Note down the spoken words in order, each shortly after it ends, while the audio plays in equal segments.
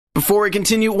Before we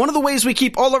continue, one of the ways we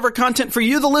keep all of our content for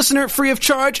you, the listener, free of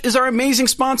charge is our amazing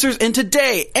sponsors, and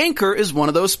today, Anchor is one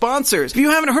of those sponsors. If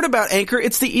you haven't heard about Anchor,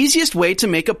 it's the easiest way to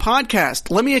make a podcast.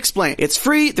 Let me explain. It's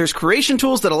free, there's creation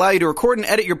tools that allow you to record and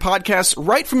edit your podcasts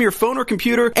right from your phone or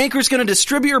computer. Anchor's going to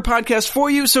distribute your podcast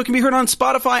for you so it can be heard on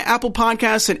Spotify, Apple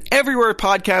Podcasts, and everywhere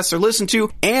podcasts are listened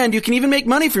to, and you can even make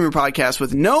money from your podcast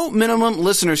with no minimum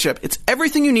listenership. It's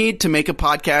everything you need to make a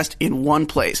podcast in one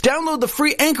place. Download the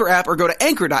free Anchor app or go to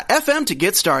anchor.fm to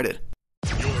get started.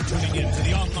 You're tuning in to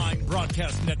the online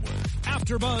broadcast network,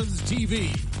 AfterBuzz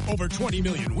TV. Over 20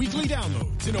 million weekly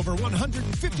downloads in over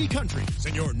 150 countries,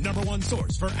 and your number one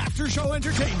source for after-show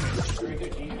entertainment.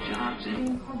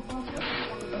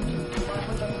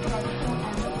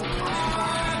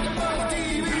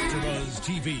 AfterBuzz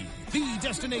TV, the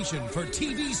destination for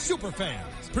TV superfans.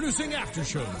 Producing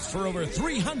after-shows for over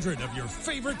 300 of your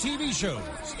favorite TV shows.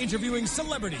 Interviewing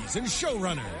celebrities and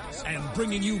showrunners. And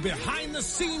bringing you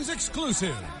behind-the-scenes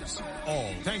exclusives. All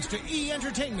thanks to E!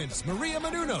 Entertainment's Maria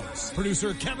Menounos,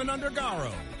 producer Kevin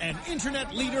Undergaro, and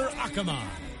internet leader Akamai.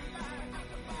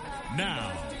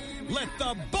 Now, let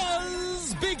the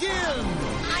buzz begin!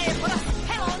 I am put a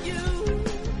spell on you.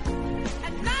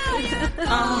 And now you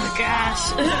Oh,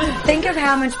 gosh. Think of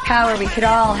how much power we could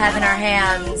all have in our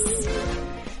hands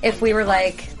if we were,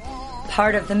 like,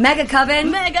 part of the Mega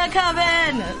Coven. Mega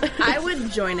Coven! I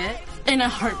would join it. In a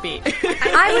heartbeat.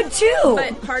 I would too.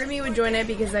 But part of me would join it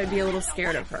because I'd be a little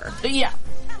scared of her. Yeah.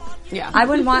 Yeah. I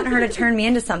wouldn't want her to turn me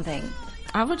into something.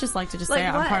 I would just like to just Like say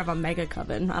I'm what? part of a mega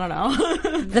coven. I don't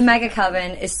know. The Mega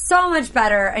Coven is so much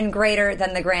better and greater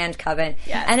than the Grand Coven.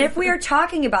 Yes. And if we are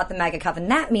talking about the Mega Coven,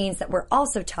 that means that we're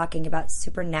also talking about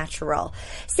Supernatural.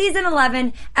 Season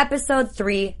 11, Episode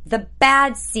 3, The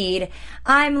Bad Seed.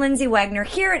 I'm Lindsay Wagner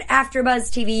here at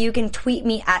AfterBuzz TV. You can tweet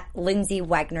me at Lindsay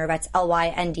Wagner. That's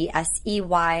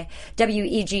LyndseyWegner.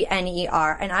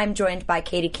 And I'm joined by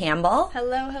Katie Campbell.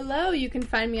 Hello. You can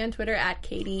find me on Twitter at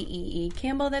Katie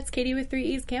Campbell. That's Katie with 3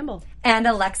 E's Campbell. And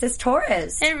Alexis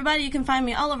Torres. Hey, everybody. You can find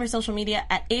me all over social media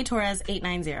at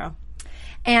atorres890.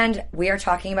 And we are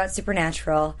talking about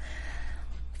Supernatural.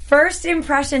 First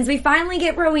impressions. We finally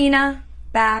get Rowena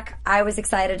back. I was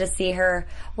excited to see her.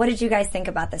 What did you guys think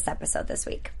about this episode this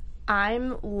week?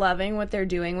 I'm loving what they're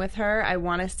doing with her. I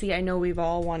know we've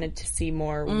all wanted to see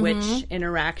more witch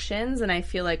interactions, and I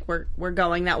feel like we're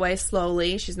going that way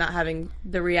slowly. She's not having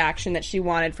the reaction that she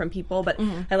wanted from people, but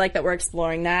I like that we're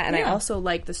exploring that, and I also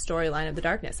like the storyline of the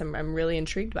darkness. I'm really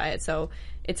intrigued by it, so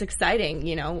it's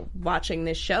exciting, watching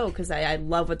this show because I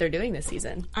love what they're doing this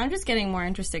season. I'm just getting more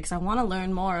interested because I want to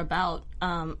learn more about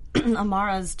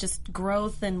Amara's just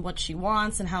growth and what she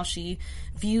wants and how she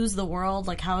views the world.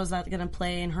 Like, how is that going to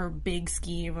play in her big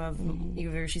scheme of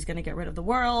either she's going to get rid of the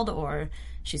world or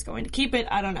she's going to keep it?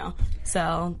 I don't know.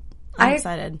 So I'm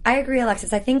excited. I agree,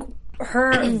 Alexis. I think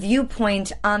her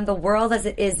viewpoint on the world as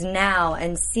it is now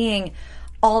and seeing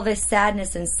all this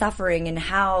sadness and suffering and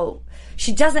how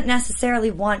she doesn't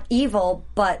necessarily want evil,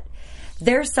 but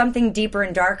there's something deeper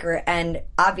and darker, and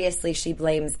obviously she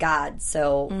blames God.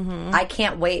 So I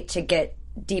can't wait to get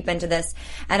deep into this.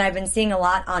 And I've been seeing a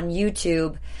lot on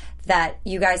YouTube that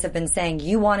you guys have been saying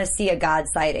you want to see a God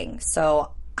sighting.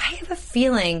 So I have a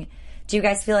feeling, do you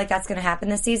guys feel like that's going to happen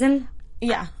this season?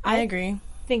 Yeah, I agree.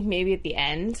 I think maybe at the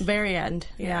end. Very end.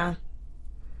 Yeah.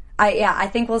 I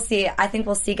think we'll see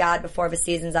God before the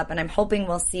season's up, and I'm hoping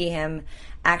we'll see him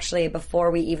actually before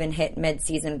we even hit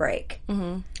mid-season break.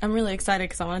 I'm really excited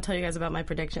because I want to tell you guys about my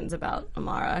predictions about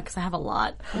Amara because I have a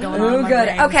lot going on in my Good.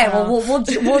 brain, Okay, so. well,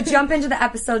 we'll jump into the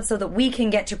episode so that we can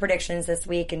get to predictions this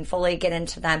week and fully get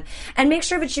into them. And make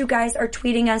sure that you guys are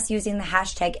tweeting us using the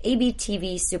hashtag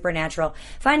ABTVSupernatural,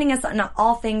 finding us on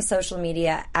all things social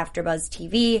media, AfterBuzz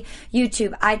TV,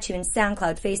 YouTube, iTunes,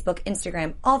 SoundCloud, Facebook,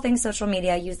 Instagram, all things social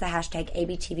media. Use the hashtag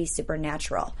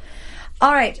ABTVSupernatural.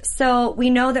 All right, so we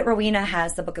know that Rowena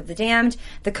has the Book of the Damned,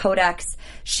 the Codex.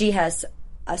 She has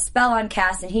a spell on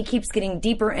cast, and he keeps getting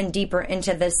deeper and deeper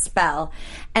into this spell.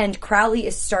 And Crowley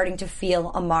is starting to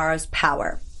feel Amara's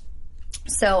power.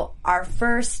 So our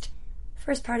first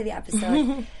part of the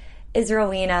episode is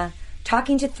Rowena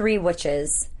talking to 3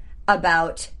 witches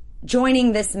about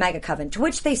joining this mega coven, to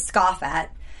which they scoff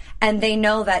at, and they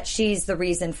know that she's the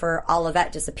reason for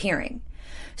Olivet disappearing.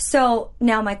 So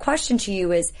now my question to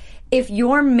you is, if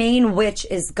your main witch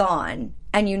is gone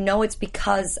and you know it's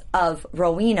because of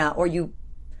Rowena, or you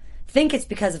think it's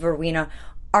because of Rowena,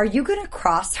 are you going to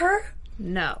cross her?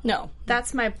 No. No.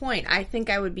 That's my point. I think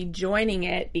I would be joining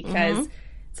it because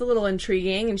it's a little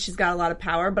intriguing and she's got a lot of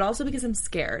power, but also because I'm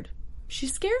scared. She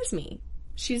scares me.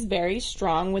 She's very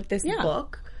strong with this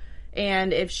book.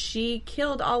 And if she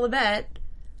killed Olivet,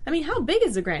 I mean, how big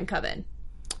is the Grand Coven?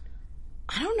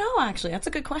 I don't know, actually. That's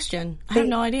a good question. I have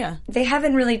no idea. They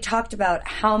haven't really talked about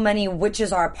how many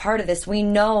witches are a part of this. We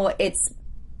know it's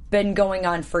been going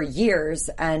on for years,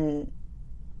 and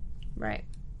Right.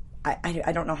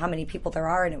 I don't know how many people there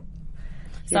are in it.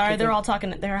 Sorry, they're all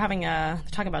talking. They're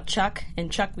talking about Chuck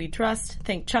and Chuck We Trust.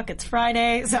 Think Chuck, it's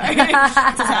Friday. Sorry, this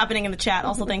is happening in the chat.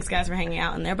 Also, thanks guys for hanging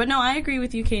out in there. But no, I agree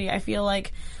with you, Katie. I feel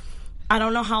like I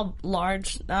don't know how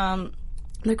large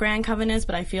the Grand Coven is,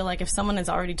 but I feel like if someone has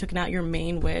already taken out your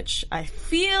main witch, I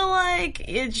feel like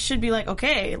it should be like,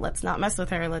 okay, let's not mess with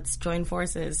her. Let's join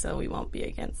forces so we won't be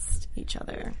against each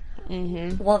other.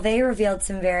 Mm-hmm. Well, they revealed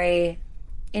some very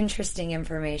interesting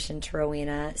information to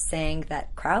Rowena, saying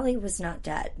that Crowley was not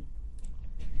dead,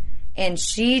 and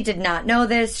she did not know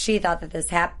this. She thought that this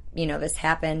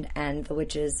happened, and the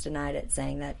witches denied it,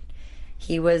 saying that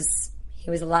he was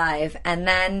alive. And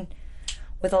then,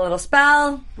 with a little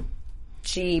spell,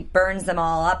 she burns them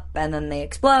all up, and then they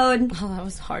explode. Oh, that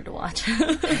was hard to watch.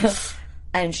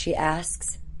 And she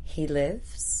asks, "He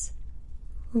lives?"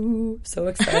 Ooh, so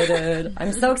excited!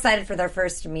 I'm so excited for their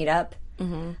first meetup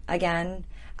again.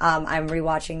 I'm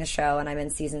rewatching the show, and I'm in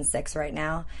season 6 right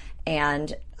now.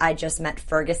 And I just met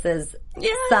Fergus's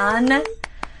son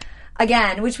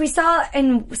again, which we saw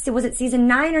in, was it season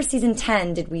 9 or season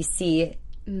 10? Did we see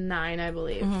 9, I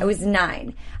believe. It was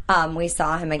 9. We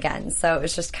saw him again, so it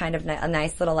was just kind of a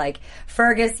nice little like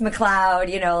Fergus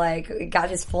McLeod, got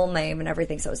his full name and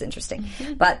everything. So it was interesting,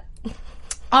 but.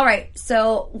 All right,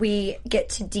 so we get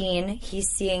to Dean. He's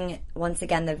seeing, once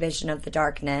again, the vision of the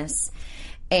darkness.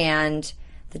 And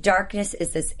the darkness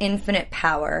is this infinite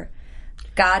power.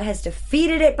 God has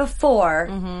defeated it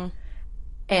before.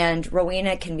 And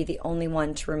Rowena can be the only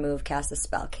one to cast a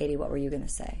spell. Katie, what were you going to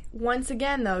say? Once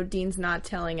again, though, Dean's not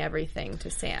telling everything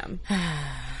to Sam.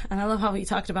 And I love how he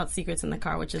talked about secrets in the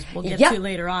car, which is we'll get to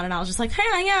later on. And I was just like,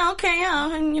 hey, yeah, okay,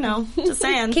 yeah. And, just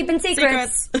saying. Keeping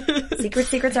secrets.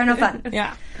 Secrets are no fun.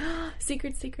 Yeah.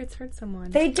 Secrets hurt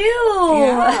someone. They do.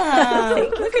 Yeah.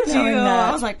 Look at you.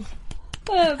 I was like,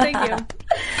 Oh, thank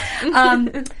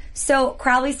you. So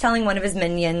Crowley's telling one of his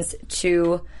minions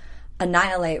to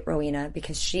annihilate Rowena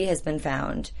because she has been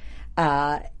found.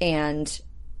 And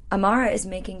Amara is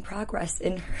making progress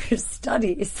in her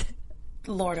studies.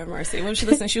 Lord have mercy. What was she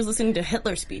listening? She was listening to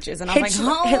Hitler speeches. And I was like,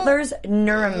 oh. Hitler's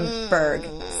Nuremberg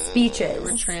speeches.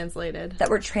 That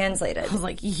were translated. I was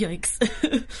like,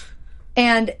 yikes.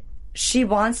 And she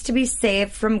wants to be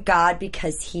saved from God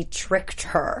because he tricked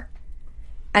her.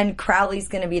 And Crowley's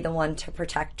going to be the one to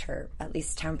protect her, at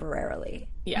least temporarily.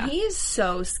 Yeah. He's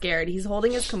so scared. He's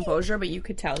holding his composure, but you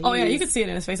could tell. Oh, yeah, you could see it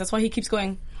in his face. That's why he keeps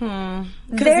going, Because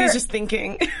he's just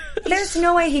thinking. There's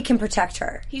no way he can protect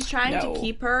her. He's trying to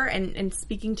keep her and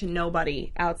speaking to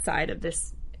nobody outside of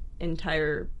this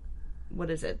entire, what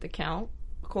is it, the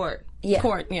court. Yeah.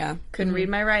 Court, yeah. Couldn't read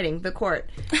my writing. The court.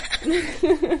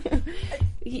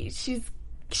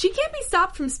 She can't be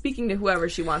stopped from speaking to whoever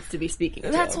she wants to be speaking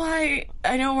to. That's why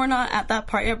I know we're not at that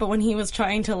part yet, but when he was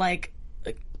trying to,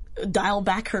 dial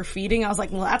back her feeding, I was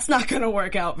like, well, that's not going to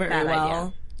work out very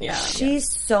well. Yeah. She's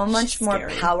so much more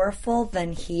powerful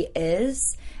than he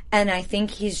is, and I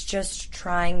think he's just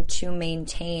trying to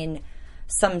maintain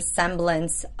some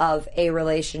semblance of a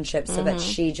relationship so that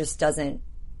she just doesn't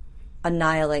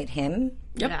annihilate him.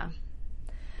 Yep. Yeah.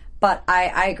 But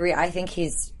I agree. I think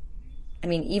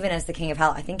even as the King of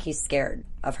Hell, I think he's scared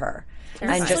of her.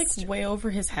 And just way over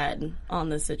his head on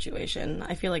this situation.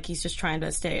 I feel like he's just trying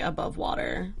to stay above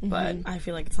water, but I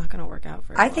feel like it's not going to work out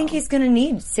for him. I think he's going to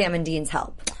need Sam and Dean's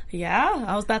help.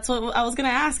 Yeah, that's what I was going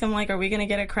to ask. I'm like, are we going to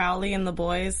get a Crowley and the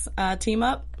boys team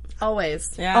up?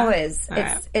 Always. Yeah. Always.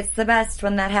 It's the best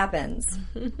when that happens.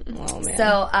 Oh, man.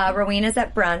 So Rowena's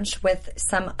at brunch with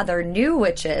some other new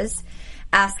witches,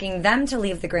 asking them to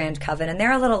leave the Grand Coven, and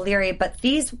they're a little leery, but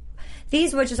these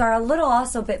witches are a little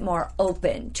also a bit more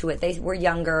open to it. They were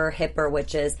younger, hipper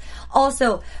witches.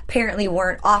 Also, apparently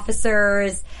weren't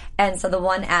officers. And so the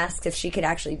one asked if she could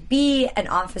actually be an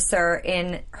officer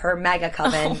in her mega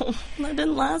coven. Oh, that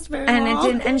didn't last very long. And it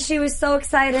didn't. And she was so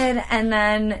excited. And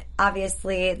then,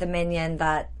 obviously, the minion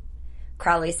that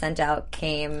Crowley sent out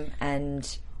came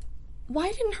and... Why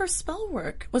didn't her spell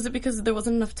work? Was it because there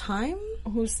wasn't enough time?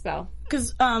 Whose spell?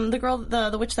 Because the girl,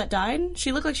 the witch that died,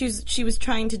 she looked like she was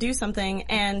trying to do something,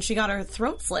 and she got her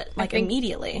throat slit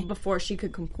immediately before she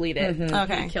could complete it.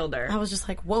 Okay, he killed her. I was just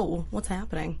like, whoa, what's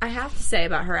happening? I have to say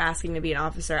about her asking to be an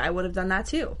officer, I would have done that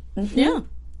too. Yeah.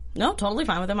 No, totally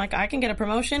fine with them. Like, I can get a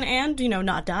promotion and,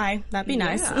 not die. That'd be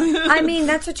nice. I mean,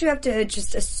 that's what you have to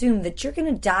just assume, that you're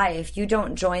going to die if you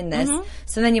don't join this.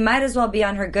 So then you might as well be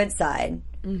on her good side.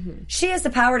 She has the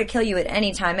power to kill you at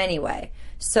any time anyway.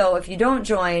 So if you do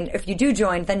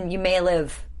join, then you may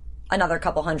live another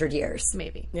couple hundred years.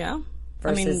 Maybe. Yeah.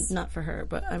 Versus not for her,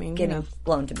 but getting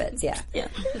blown to bits, yeah. Yeah.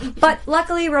 But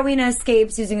luckily, Rowena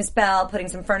escapes using a spell, putting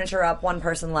some furniture up. One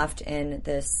person left in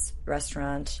this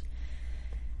restaurant.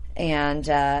 And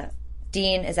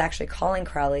Dean is actually calling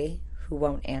Crowley, who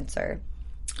won't answer.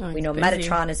 Oh, we know busy.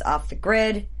 Metatron is off the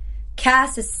grid.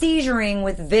 Cass is seizuring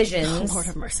with visions Lord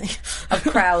have mercy. of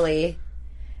Crowley.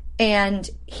 And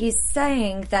he's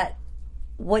saying that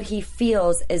what he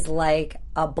feels is like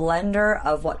a blender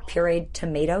of pureed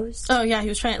tomatoes. Oh yeah, he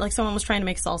was trying. Like someone was trying to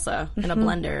make salsa in a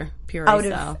blender, puree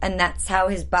style. And that's how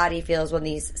his body feels when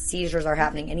these seizures are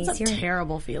happening. And he's It's a hearing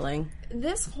terrible feeling.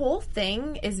 This whole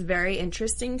thing is very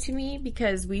interesting to me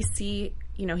because we see,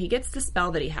 he gets the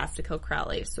spell that he has to kill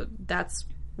Crowley. So that's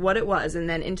what it was. And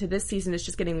then into this season, it's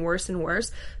just getting worse and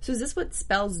worse. So is this what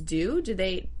spells do? Do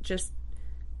they just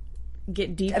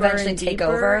get deeper eventually and take deeper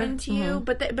over into you?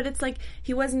 But it's like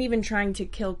he wasn't even trying to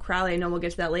kill Crowley. I know we'll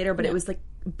get to that later, but it was like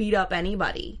beat up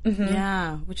anybody.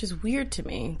 Yeah, which is weird to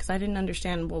me because I didn't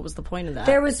understand what was the point of that.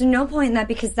 There was no point in that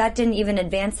because that didn't even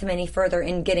advance him any further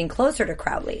in getting closer to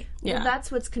Crowley. Yeah. Well,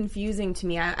 that's what's confusing to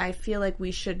me. I feel like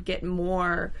we should get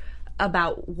more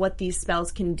about what these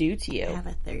spells can do to you. I have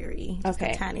a theory. Just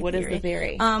Okay, a tiny what is theory. the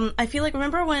theory? I feel like,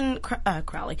 remember when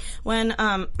Crowley, when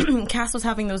Cass was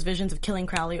having those visions of killing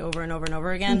Crowley over and over and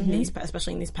over again,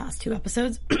 especially in these past 2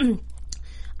 episodes,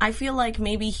 I feel like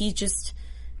maybe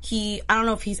I don't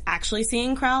know if he's actually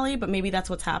seeing Crowley, but maybe that's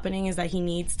what's happening is that he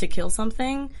needs to kill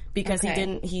something because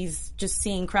he's just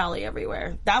seeing Crowley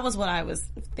everywhere. That was what I was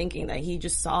thinking, that he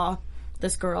just saw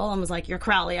this girl and was like, "You're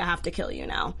Crowley, I have to kill you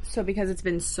now." So because it's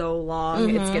been so long,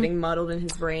 it's getting muddled in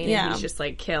his brain, Yeah. and he's just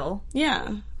like, kill.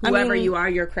 Yeah. Whoever you are,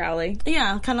 you're Crowley.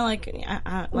 Yeah, kind of like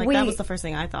that was the first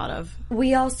thing I thought of.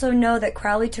 We also know that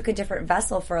Crowley took a different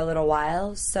vessel for a little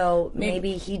while, so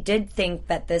maybe he did think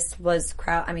that this was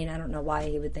Crowley. I mean, I don't know why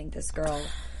he would think this girl.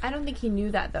 I don't think he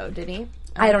knew that, though, did he?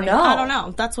 I don't know. I don't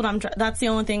know. That's what that's the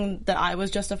only thing that I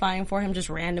was justifying for him just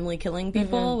randomly killing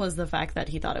people was the fact that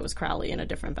he thought it was Crowley in a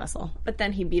different vessel. But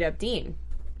then he beat up Dean,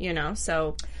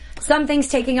 so... Something's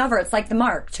taking over. It's like the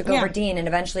Mark took Yeah. over Dean, and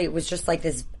eventually it was just like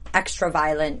this extra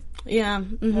violent. Yeah.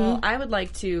 Mm-hmm. Well, I would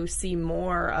like to see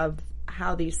more of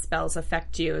how these spells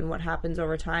affect you and what happens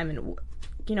over time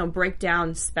and, break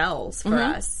down spells for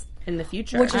us in the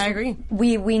future. Which is, I agree.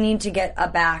 We need to get a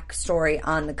backstory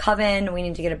on the Coven. We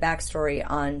need to get a backstory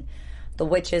on the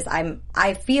witches.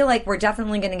 I feel like we're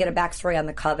definitely going to get a backstory on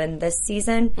the Coven this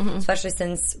season, especially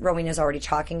since Rowena's already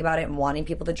talking about it and wanting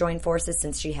people to join forces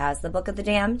since she has the Book of the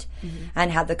Damned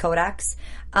and had the Codex.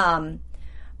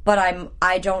 But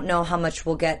I don't know how much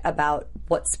we'll get about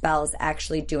what spells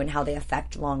actually do and how they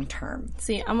affect long term.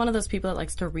 See, I'm one of those people that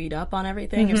likes to read up on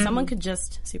everything. If someone could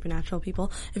just, supernatural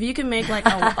people, if you can make like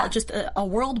just a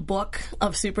world book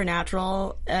of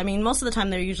supernatural, I mean, most of the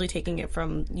time they're usually taking it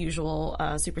from usual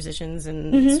superstitions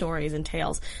and stories and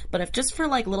tales. But if just for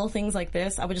like little things like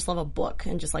this, I would just love a book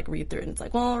and just like read through it. And it's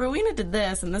like, well, Rowena did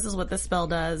this, and this is what this spell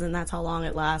does, and that's how long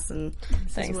it lasts, and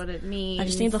This is what it means. I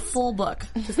just need the full book,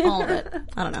 just all of it.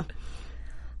 I don't know.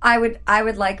 I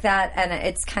would like that, and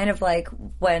it's kind of like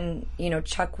when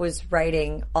Chuck was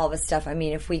writing all the stuff. I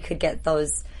mean, if we could get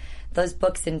those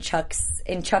books in Chuck's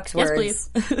words, please.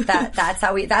 that's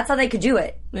how they could do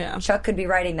it. Yeah. Chuck could be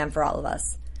writing them for all of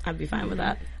us. I'd be fine with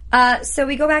that. So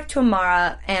we go back to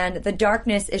Amara, and the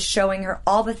darkness is showing her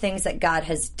all the things that God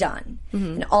has done,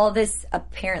 and all this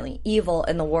apparently evil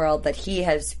in the world that He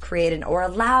has created or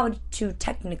allowed to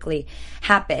technically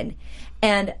happen.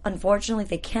 And unfortunately,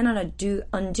 they cannot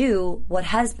undo what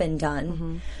has been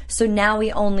done. So now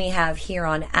we only have here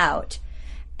on out.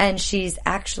 And she's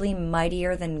actually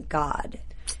mightier than God.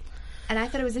 And I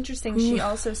thought it was interesting. She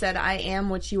also said, "I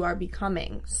am what you are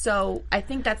becoming." So I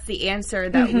think that's the answer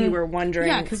that we were wondering.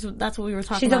 Yeah, because that's what we were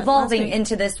talking She's about. evolving last week.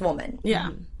 into this woman. Yeah.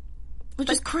 Which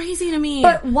is crazy to me.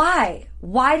 But why?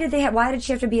 Why did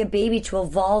she have to be a baby to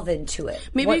evolve into it?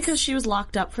 Maybe because she was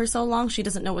locked up for so long, she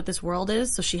doesn't know what this world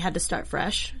is, so she had to start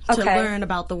fresh to Okay. learn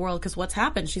about the world. Because what's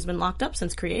happened? She's been locked up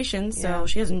since creation, so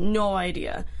she has no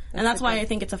idea. And that's why I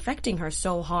think it's affecting her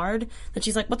so hard that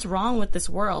she's like, what's wrong with this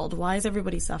world? Why is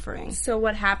everybody suffering? So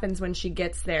what happens when she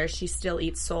gets there? She still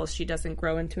eats souls. She doesn't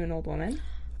grow into an old woman?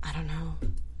 I don't know.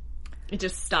 It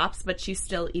just stops, but she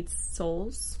still eats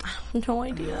souls? No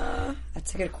idea.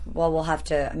 That's a good... Well, we'll have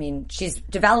to... I mean, she's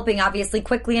developing, obviously,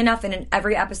 quickly enough, and in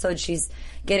every episode she's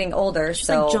getting older, She's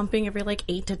so... like jumping every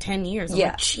 8 to 10 years. I'm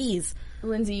Yeah. like, jeez.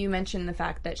 Lindsay, you mentioned the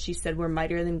fact that she said we're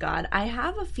mightier than God. I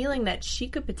have a feeling that she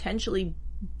could potentially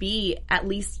be at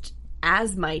least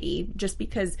as mighty, just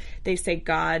because they say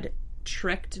God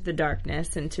tricked the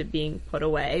darkness into being put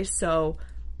away. So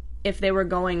if they were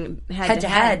going head to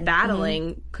Head-to-head. head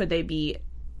battling, could they be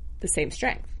the same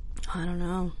strength? I don't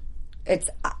know.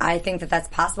 I think that that's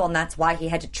possible, and that's why he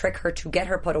had to trick her to get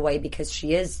her put away, because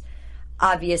she is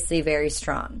obviously very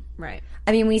strong. Right.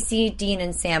 I mean, we see Dean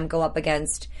and Sam go up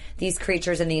against these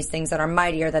creatures and these things that are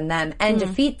mightier than them and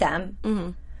defeat them. Mm-hmm.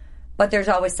 But there's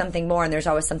always something more, and there's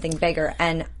always something bigger.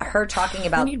 And her talking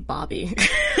about... We need Bobby.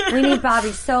 We need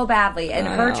Bobby so badly. And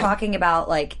her talking about,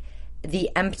 like,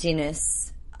 the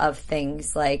emptiness of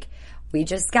things. Like, we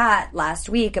just got last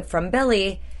week from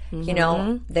Billy, you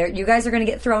know, you guys are going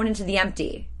to get thrown into the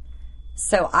empty.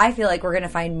 So I feel like we're going to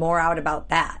find more out about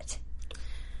that.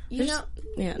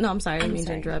 I'm sorry. I didn't mean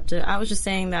to interrupt it. I was just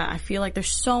saying that I feel like there's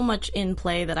so much in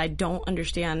play that I don't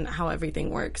understand how everything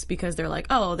works, because they're like,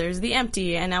 oh, there's the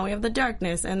empty, and now we have the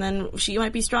darkness, and then she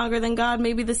might be stronger than God,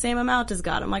 maybe the same amount as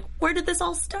God. I'm like, where did this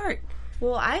all start?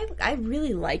 Well, I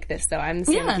really like this, though. I'm the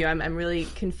same with you. I'm really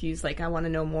confused. Like, I want to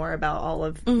know more about all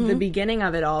of the beginning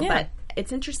of it all. Yeah. But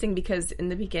it's interesting because in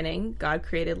the beginning, God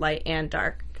created light and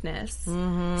darkness.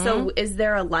 So is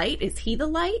there a light? Is he the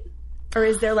light? Or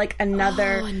is there, like,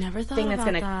 another thing that's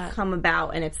going to come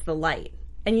about and it's the light?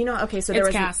 And you know, okay, so there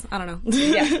was... gas. I don't know.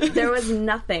 Yeah, there was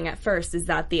nothing at first. Is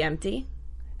that the empty?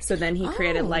 So then he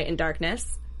created light and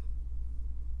darkness?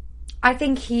 I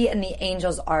think he and the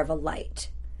angels are the light.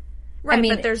 Right, I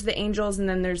mean, but there's the angels and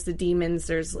then there's the demons,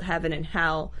 there's heaven and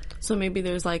hell. So maybe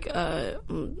there's like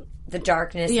the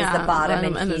darkness is the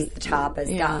bottom and he's the top as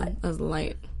God. As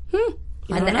light.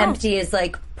 And the empty is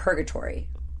like purgatory.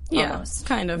 Yeah, almost.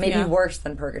 kind of. Maybe worse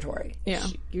than purgatory. Yeah.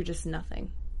 You're just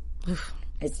nothing.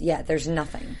 There's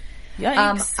nothing.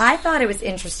 Yikes. I thought it was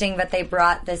interesting that they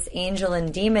brought this angel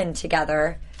and demon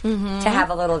together to have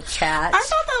a little chat. I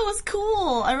thought that was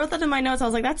cool. I wrote that in my notes. I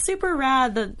was like, that's super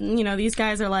rad that, you know, these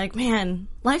guys are like, man,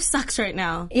 life sucks right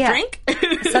now. Yeah. Drink?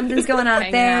 Something's going on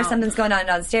Hang there. out. Something's going on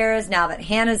downstairs. Now that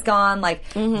Hannah's gone, like,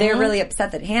 they're really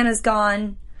upset that Hannah's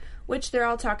gone. Which they're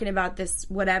all talking about this,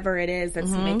 whatever it is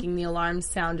that's making the alarm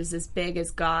sound is as big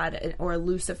as God or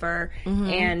Lucifer.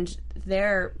 And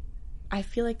I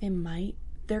feel like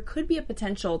there could be a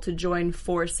potential to join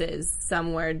forces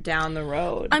somewhere down the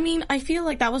road. I mean, I feel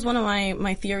like that was one of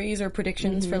my theories or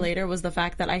predictions for later, was the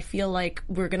fact that I feel like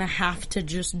we're going to have to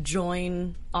just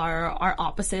join our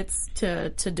opposites to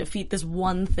defeat this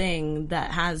one thing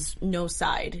that has no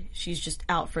side. She's just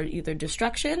out for either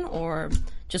destruction or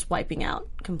just wiping out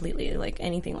completely, like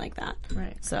anything like that.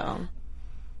 Right. So...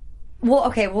 Well,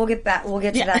 okay, we'll get to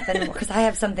that then, because I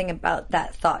have something about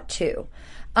that thought too.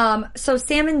 So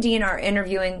Sam and Dean are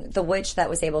interviewing the witch that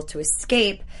was able to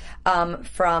escape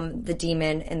from the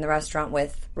demon in the restaurant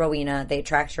with Rowena. They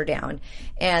tracked her down,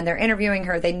 and they're interviewing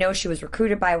her. They know she was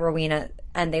recruited by Rowena,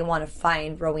 and they want to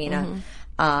find Rowena.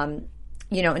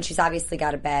 You know, and she's obviously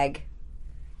got a bag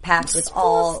packed with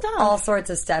all sorts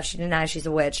of stuff. She denies she's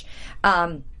a witch,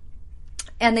 and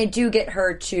they do get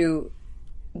her to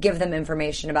give them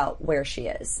information about where she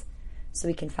is, so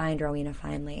we can find Rowena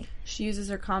finally. She uses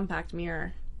her compact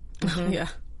mirror. Yeah.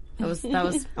 I was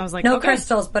like, No okay,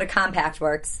 crystals, but a compact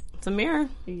works. it's a mirror.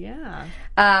 Yeah.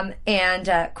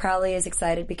 And Crowley is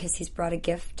excited because he's brought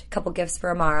a couple gifts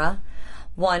for Amara.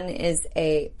 One is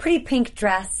a pretty pink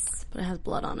dress. But it has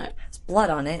blood on it. It's blood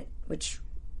on it, which,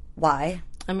 why?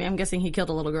 I mean, I'm guessing he killed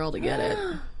a little girl to get it.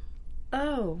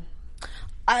 Oh.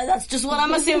 That's just what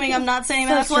I'm assuming. I'm not saying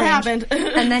So that's what strange. happened.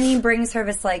 And then he brings her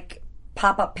this, like,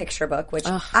 pop-up picture book, which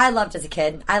I loved as a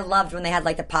kid. I loved when they had,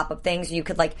 like, the pop-up things. You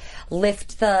could, like,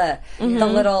 lift the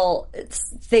little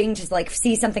thing to, like,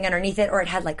 see something underneath it, or it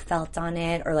had, like, felt on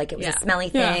it, or, like, it was a smelly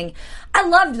thing. I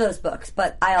loved those books,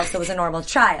 but I also was a normal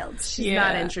child. She's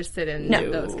not interested in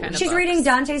those kind of She's books. reading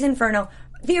Dante's Inferno,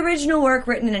 the original work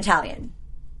written in Italian.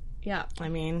 Yeah. I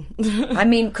mean,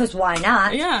 because why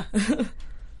not? yeah.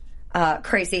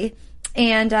 Crazy.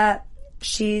 And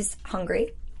she's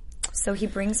hungry. So he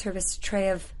brings her this tray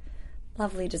of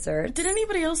lovely dessert. Did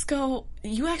anybody else go,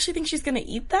 you actually think she's going to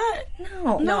eat that?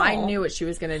 No, I knew what she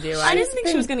was going to do. I didn't think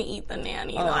she was going to eat the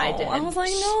nanny. Oh, I did. I was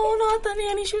like, no, not the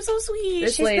nanny. She was so sweet.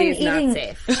 This lady's not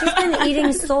safe. She's been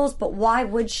eating souls, but why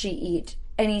would she eat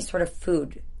any sort of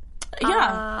food?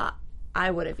 Yeah. I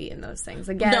would have eaten those things.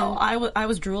 Again, No, I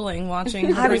was drooling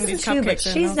watching her I bring was these too, cupcakes but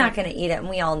in. I she's was not like, going to eat it, and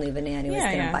we all knew the nanny was Yeah,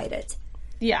 going to yeah. bite it.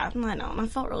 Yeah, I know. And I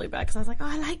felt really bad because I was like, oh,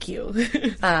 I like you.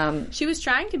 she was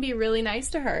trying to be really nice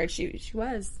to her. She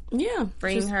was. Yeah.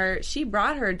 She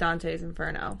brought her Dante's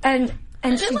Inferno. And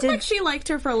It she looked did. like she liked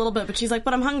her for a little bit, but she's like,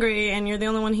 but I'm hungry, and you're the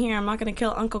only one here. I'm not going to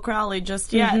kill Uncle Crowley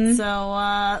just yet, so,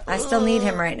 I still need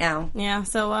him right now. Yeah,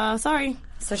 so, sorry.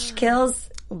 So she kills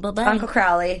Bye-bye. Uncle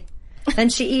Crowley. Then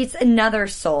she eats another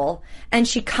soul, and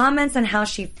she comments on how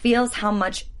she feels how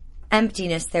much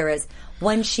emptiness there is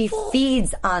when she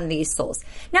feeds on these souls.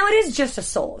 Now, it is just a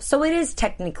soul, so it is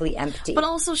technically empty. But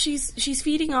also, she's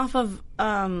feeding off of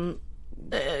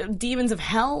demons of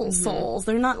hell souls.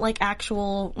 They're not like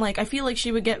actual. Like, I feel like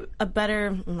she would get a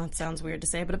better. That sounds weird to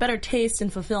say, but a better taste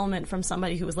and fulfillment from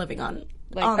somebody who was living on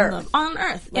Earth. On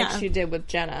Earth, like she did with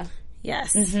Jenna.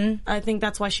 Yes. I think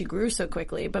that's why she grew so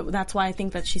quickly, but that's why I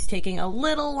think that she's taking a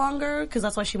little longer, because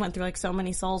that's why she went through like so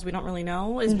many souls we don't really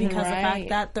know, is because of the fact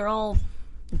that they're all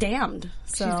damned.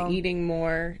 So she's eating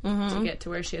more to get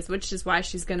to where she is, which is why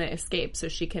she's going to escape, so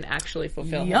she can actually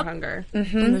fulfill her hunger.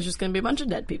 And there's just going to be a bunch of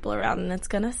dead people around, and it's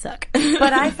going to suck.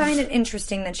 But I find it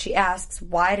interesting that she asks,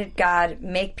 why did God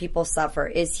make people suffer?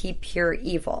 Is he pure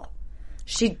evil?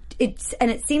 It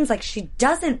seems like she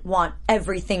doesn't want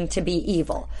everything to be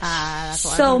evil. That's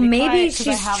why so I'm maybe quiet, 'cause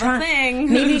I have a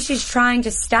thing. maybe she's trying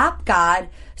to stop God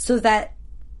so that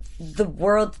the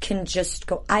world can just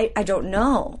go. I don't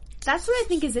know. That's what I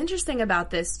think is interesting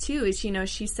about this too. Is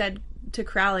she said to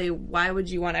Crowley, "Why would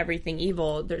you want everything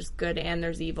evil? There's good and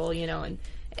there's evil," and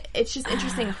it's just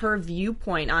interesting her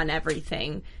viewpoint on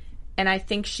everything. And I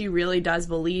think she really does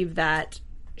believe that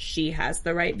she has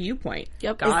the right viewpoint.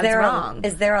 Yep. God's wrong.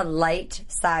 Is there a light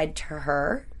side to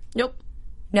her? Nope.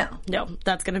 No.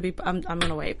 That's gonna be. I'm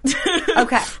gonna wait.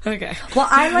 Okay. Okay. Well,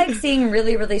 I like seeing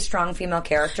really, really strong female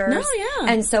characters. No,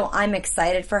 yeah. And so I'm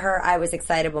excited for her. I was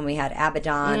excited when we had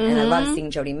Abaddon, and I love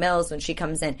seeing Jodie Mills when she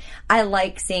comes in. I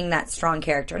like seeing that strong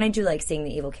character, and I do like seeing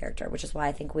the evil character, which is why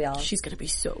I think we all. She's gonna be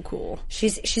so cool.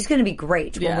 She's gonna be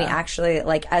great when we actually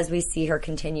as we see her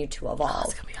continue to evolve. Oh,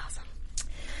 it's gonna be awesome.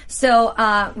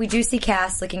 So we do see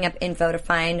Cass looking up info to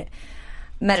find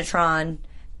Metatron.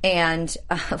 And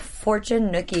Fortune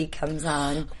Nookie comes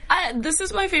on. This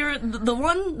is my favorite. The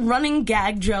one running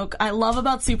gag joke I love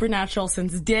about Supernatural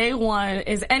since day one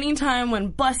is anytime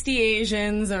when busty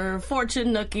Asians or Fortune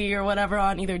Nookie or whatever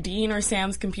on either Dean or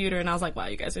Sam's computer, and I was like, wow,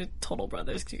 you guys are total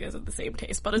brothers because you guys have the same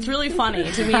taste. But it's really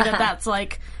funny to me that that's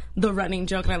like the running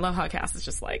joke, and I love how Cass is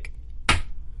just like,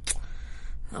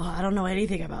 oh, I don't know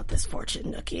anything about this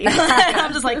Fortune Nookie.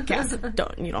 I'm just like, Cass,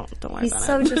 don't worry about it. He's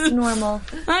so just normal.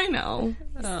 I know.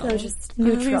 So just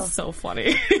neutral. He's so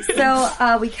funny.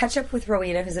 So we catch up with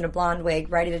Rowena, who's in a blonde wig,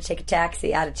 ready to take a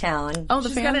taxi out of town. Oh,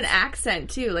 she's got an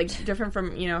accent too, like different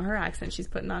from her accent she's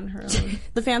putting on her own.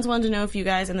 The fans wanted to know if you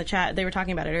guys in the chat, they were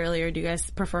talking about it earlier, do you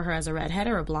guys prefer her as a redhead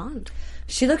or a blonde?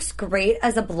 She looks great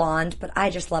as a blonde, but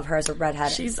I just love her as a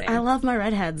redhead. I love my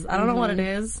redheads. I don't know what it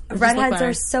is. Redheads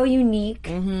are so unique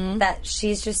that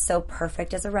she's just so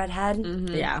perfect as a redhead.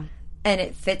 Yeah. And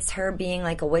it fits her being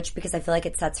like a witch because I feel like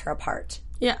it sets her apart.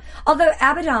 Yeah. Although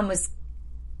Abaddon was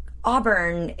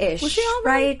auburn-ish, Was she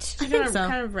auburn? right? I think so.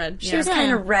 Kind of red. She was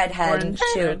kind of redhead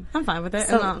too. I'm fine with it.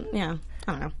 So- Yeah.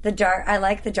 I don't know. I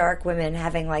like the dark women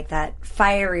having like that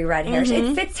fiery red hair.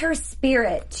 It fits her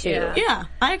spirit too. Yeah,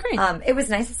 I agree. It was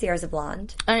nice to see her as a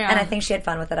blonde. Oh, yeah. And I think she had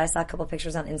fun with it. I saw a couple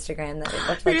pictures on Instagram that it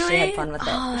looked like she had fun with it.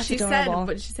 Oh, She adorable.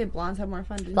 said, she said blondes have more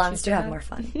fun. Didn't Blondes she do say have that? more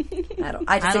fun. I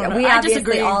don't know. We I obviously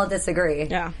disagree. all disagree.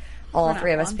 Yeah. All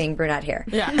three of us being brunette here.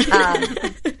 Yeah.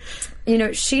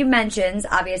 She mentions,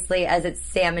 obviously, as it's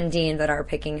Sam and Dean that are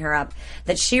picking her up,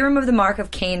 that she removed the mark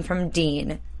of Cain from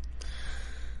Dean.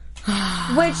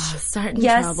 Which, Starting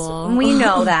yes, trouble. we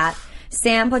know that.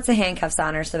 Sam puts the handcuffs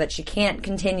on her so that she can't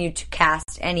continue to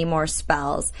cast any more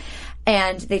spells.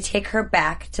 And they take her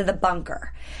back to the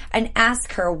bunker and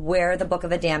ask her where the Book of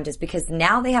the Damned is, because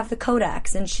now they have the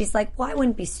Codex. And she's like, well, I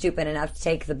wouldn't be stupid enough to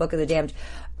take the Book of the Damned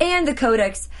and the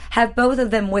Codex, have both of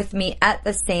them with me at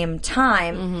the same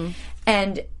time,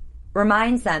 and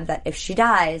reminds them that if she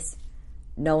dies,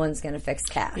 no one's going to fix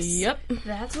Cass. Yep.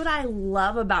 That's what I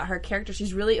love about her character.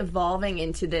 She's really evolving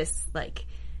into this, like,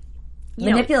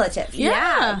 Manipulative.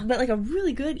 Yeah, but like a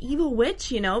really good evil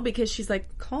witch, because she's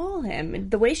like, call him.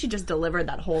 And the way she just delivered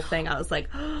that whole thing, I was like,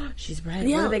 oh, she's right.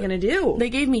 Yeah. What are they going to do? They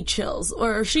gave me chills,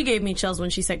 or she gave me chills when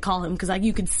she said call him, because like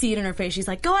you could see it in her face. She's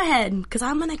like, go ahead, because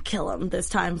I'm going to kill him this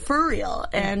time for real,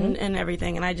 and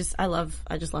everything. And I just love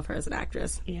her as an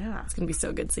actress. Yeah. It's going to be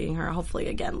so good seeing her, hopefully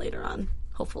again later on.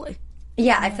 Hopefully.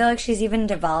 Yeah, I feel like she's even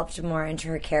developed more into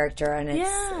her character, and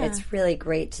it's really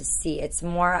great to see. It's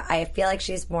more, I feel like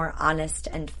she's more honest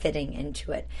and fitting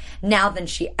into it now than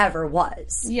she ever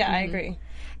was. Yeah, I agree.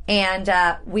 And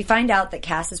we find out that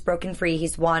Cass is broken free.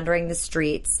 He's wandering the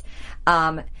streets.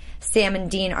 Sam and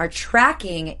Dean are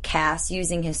tracking Cass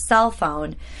using his cell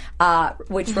phone,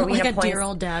 which Rowena like a points, dear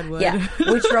old dad would. Yeah,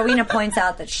 which Rowena points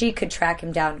out that she could track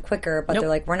him down quicker, but Nope. they're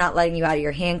like, we're not letting you out of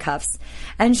your handcuffs.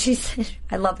 And she said,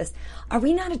 I love this. Are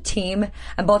we not a team?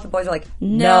 And both the boys are like,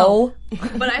 no.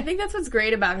 But I think that's what's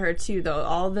great about her too, though.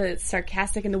 All the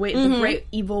sarcastic and the way, the great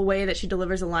evil way that she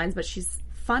delivers the lines, but she's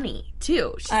funny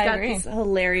too. She's I got agree. these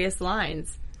hilarious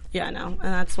lines. Yeah, no, and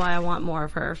that's why I want more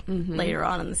of her later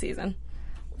on in the season.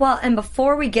 Well, and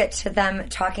before we get to them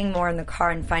talking more in the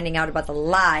car and finding out about the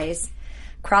lies,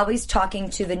 Crowley's talking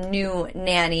to the new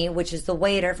nanny, which is the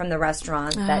waiter from the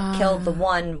restaurant that killed the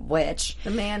one witch.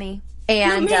 The Manny.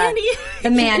 And the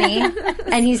Manny.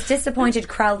 And he's disappointed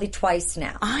Crowley twice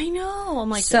now. I know. I'm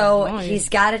like, So oh, he's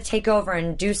got to take over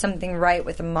and do something right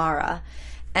with Amara.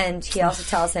 And he also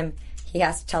tells him he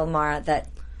has to tell Amara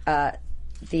that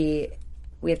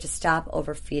we have to stop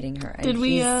overfeeding her. And Did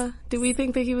we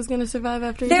think that he was going to survive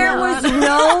after he there was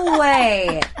no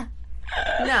way.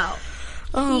 No.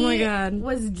 Oh my He god.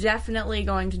 was definitely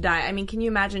going to die. I mean, can you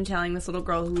imagine telling this little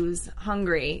girl who's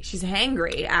hungry? She's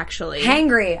hangry, actually.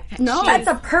 Hangry. No. That's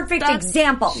a perfect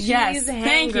example. Yes, She's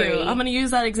thank you. hangry. I'm going to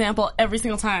use that example every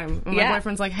single time. When my Yeah.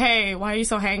 boyfriend's like, hey, why are you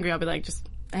so hangry? I'll be like, just,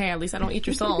 hey, at least I don't eat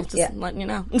your soul. Just Yeah. letting you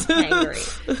know.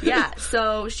 Hangry. Yeah,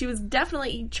 so she was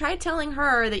definitely, try telling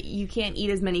her that you can't eat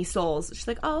as many souls. She's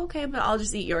like, oh, okay, but I'll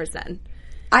just eat yours then.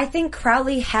 I think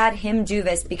Crowley had him do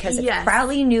this because if Yes.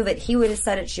 Crowley knew that he would have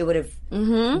said it, she would have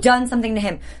done something to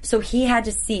him. So he had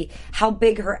to see how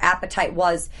big her appetite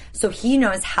was so he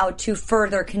knows how to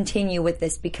further continue with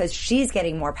this because she's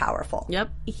getting more powerful. Yep.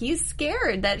 He's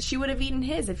scared that she would have eaten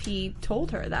his if he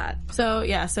told her that.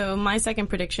 So my second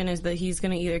prediction is that he's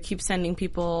going to either keep sending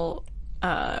people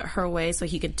her way so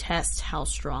he could test how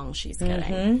strong she's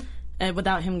getting.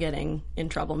 Without him getting in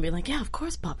trouble and being like, yeah, of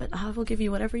course, Puppet, I will give you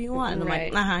whatever you want. And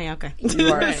Right. I'm like, yeah, okay.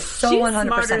 You are so She's 100%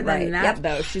 smarter right. than that, Yep.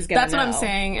 though. She's gonna That's what I'm know.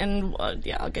 saying, and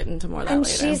yeah, I'll get into more of that And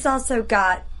later. she's also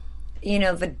got,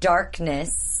 the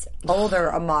darkness,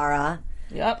 older Amara,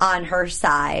 Yep. on her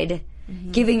side,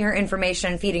 giving her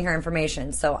information, feeding her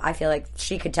information. So I feel like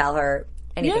she could tell her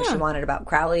anything Yeah. she wanted about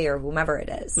Crowley or whomever it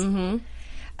is.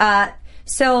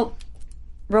 So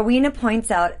Rowena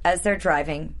points out as they're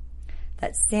driving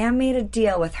that Sam made a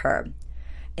deal with her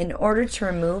in order to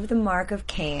remove the mark of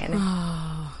Cain. He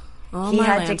my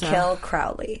had to Lanta. kill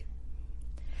Crowley.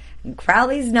 And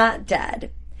Crowley's not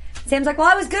dead. Sam's like, well,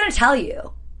 I was going to tell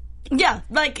you. Yeah,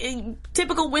 like in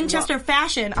typical Winchester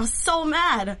fashion. I was so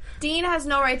mad. Dean has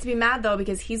no right to be mad, though,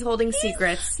 because he's holding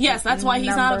secrets. Yes, that's why he's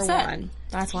not Number upset. one.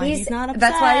 That's why he's not upset.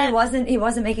 That's why he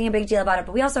wasn't making a big deal about it.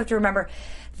 But we also have to remember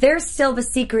there's still the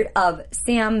secret of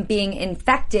Sam being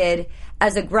infected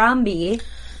as a Gromby.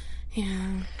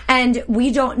 Yeah. And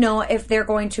we don't know if they're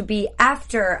going to be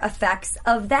after effects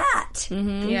of that.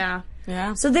 Yeah.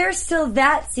 Yeah. So there's still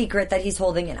that secret that he's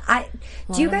holding in.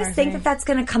 Do you guys think that that's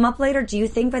going to come up later? Do you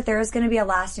think that there is going to be a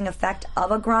lasting effect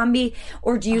of a Gromby?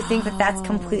 Or do you think that that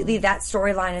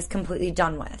storyline is completely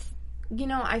done with?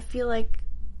 I feel like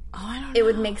I don't it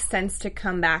would make sense to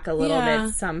come back a little Yeah.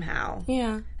 bit somehow.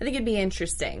 Yeah. I think it'd be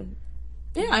interesting.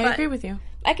 Yeah, I But- agree with you.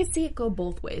 I could see it go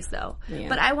both ways, though.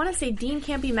 But I want to say Dean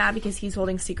can't be mad because he's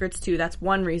holding secrets, too. That's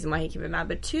one reason why he can be mad.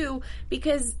 But two,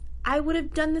 because I would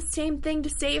have done the same thing to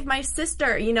save my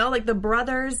sister. Like the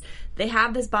brothers, they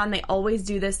have this bond. They always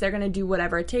do this. They're going to do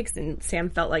whatever it takes. And Sam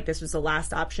felt like this was the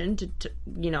last option to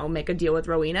make a deal with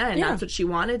Rowena. And that's what she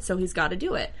wanted, so he's got to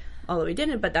do it. Although he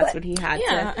didn't, but that's what he had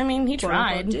Yeah, to I mean, he quote,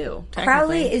 unquote, tried. do.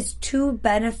 Crowley is too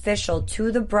beneficial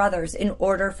to the brothers in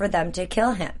order for them to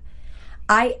kill him.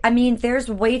 I mean, there's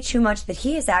way too much that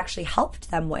he has actually helped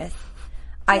them with.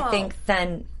 I think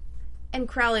then. And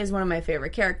Crowley is one of my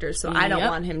favorite characters, so I don't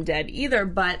want him dead either,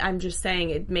 but I'm just saying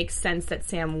it makes sense that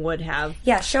Sam would have.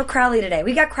 Yeah, show Crowley today.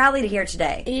 We got Crowley here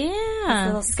today.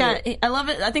 Yeah. little I love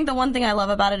it. I think the one thing I love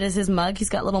about it is his mug. He's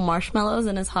got little marshmallows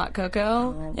and his hot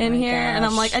cocoa in here. And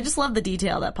I'm like, I just love the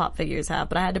detail that pop figures have,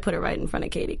 but I had to put it right in front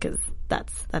of Katie because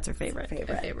that's her favorite.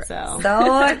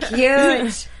 So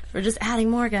cute. we're just adding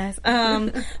more, guys.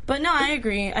 But no, I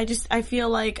agree. I feel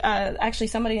like, actually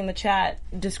somebody in the chat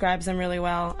describes them really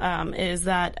well, is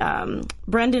that,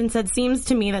 Brendan said, seems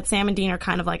to me that Sam and Dean are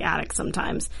kind of like addicts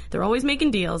sometimes. They're always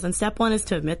making deals, and step one is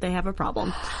to admit they have a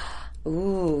problem.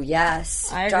 Ooh,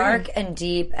 yes. I agree. Dark and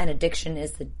deep, and addiction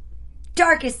is the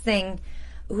darkest thing.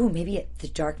 Ooh, maybe the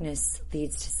darkness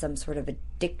leads to some sort of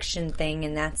addiction thing,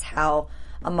 and that's how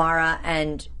Amara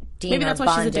and Dean Maybe are that's why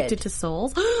bonded. she's addicted to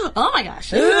souls. Oh my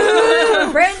gosh.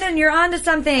 Brandon, you're onto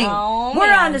something. Oh, We're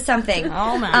man. onto something.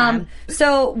 Oh, man.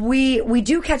 So we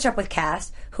do catch up with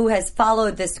Cass, who has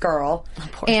followed this girl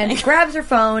and thing. grabs her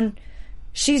phone.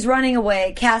 She's running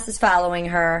away. Cass is following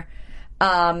her.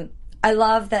 I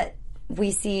love that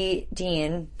we see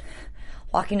Dean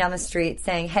walking down the street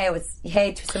saying, hey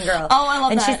to some girl. Oh, I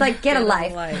love and that. she's like, get a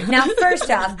life. Now, first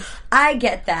off, I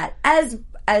get that.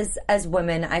 As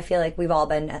women, I feel like we've all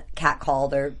been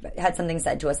catcalled or had something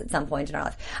said to us at some point in our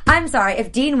life. I'm sorry,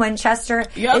 if Dean Winchester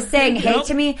is saying hey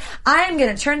to me, I am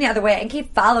going to turn the other way and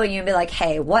keep following you and be like,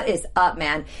 hey, what is up,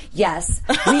 man? Yes,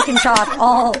 we can talk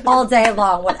all day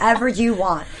long, whatever you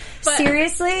want. But,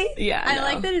 seriously? Yeah. I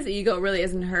like that his ego really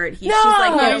isn't hurt. She's No!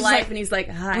 like, get a He's life, like, and he's like,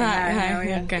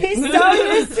 hi. Okay. He's so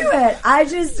used to it.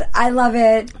 I love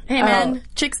it. Hey, man,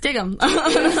 chicks dig him.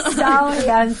 He's so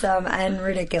handsome and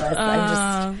ridiculous.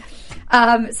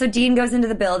 So Dean goes into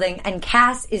the building, and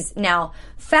Cass has now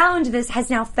found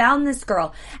this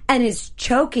girl and is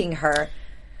choking her.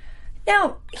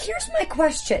 Now, here's my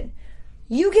question.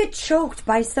 You get choked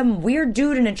by some weird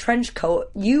dude in a trench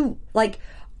coat. You,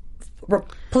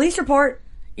 police report.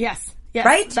 Yes.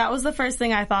 Right? That was the first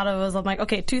thing I thought of. Was I'm like,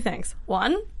 okay, two things.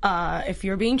 One, if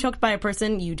you're being choked by a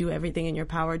person, you do everything in your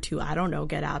power to, I don't know,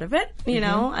 get out of it. You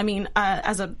know? I mean,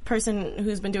 as a person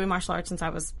who's been doing martial arts since I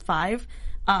was 5,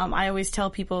 I always tell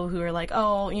people who are like,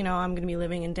 oh, I'm going to be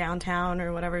living in downtown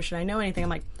or whatever, should I know anything? I'm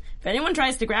like, if anyone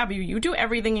tries to grab you, you do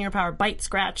everything in your power, bite,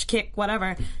 scratch, kick,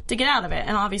 whatever, to get out of it.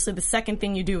 And obviously the second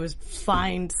thing you do is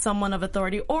find someone of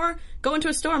authority or go into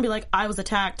a store and be like, I was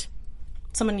attacked.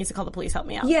 Someone needs to call the police, help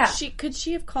me out. Yeah. Could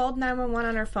she have called 911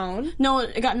 on her phone? No,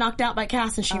 it got knocked out by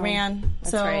Cass and she ran.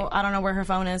 So right. I don't know where her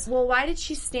phone is. Well, why did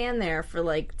she stand there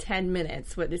for 10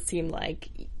 minutes, what it seemed like,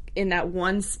 in that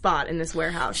one spot in this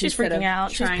warehouse? She's freaking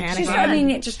out. She's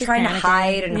panicking. She's trying to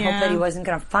hide and hope that he wasn't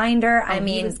going to find her.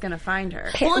 He was going to find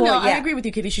her. Well, no, I agree with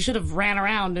you, Kitty. She should have ran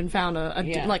around and found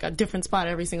a different spot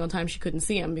every single time she couldn't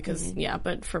see him because,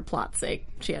 but for plot's sake,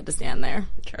 she had to stand there.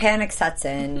 Panic sets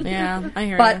in. Yeah, I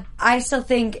hear you. But I still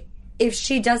think if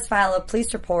she does file a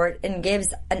police report and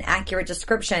gives an accurate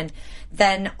description,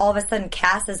 then all of a sudden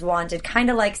Cass is wanted, kind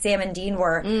of like Sam and Dean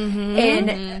were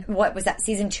in, what was that,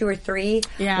 season 2 or 3?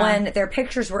 Yeah. When their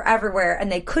pictures were everywhere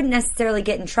and they couldn't necessarily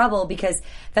get in trouble because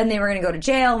then they were going to go to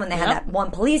jail when they had that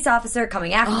one police officer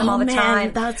coming after them all the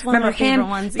time. That's one Remember of my favorite him?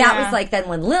 ones. That was then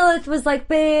when Lilith was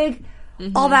big,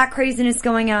 all that craziness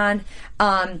going on.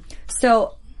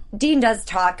 So Dean does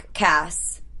talk Cass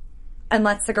and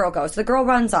lets the girl go. So the girl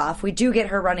runs off. We do get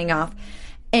her running off.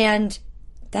 And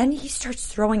then he starts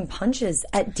throwing punches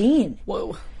at Dean.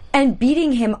 Whoa. And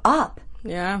beating him up.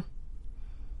 Yeah.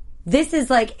 This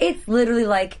is it's literally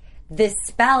this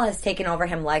spell has taken over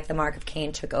him like the Mark of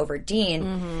Cain took over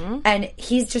Dean. And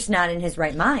he's just not in his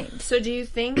right mind. So do you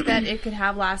think that it could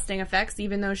have lasting effects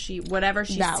even though whatever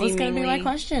she's That was going to be my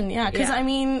question. Yeah. Because, I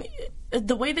mean,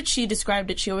 the way that she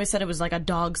described it, she always said it was like a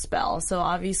dog spell. So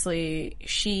obviously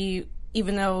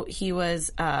even though he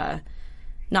was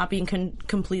not being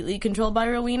completely controlled by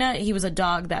Rowena, he was a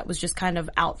dog that was just kind of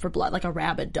out for blood, like a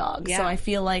rabid dog. Yeah. So I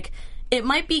feel like it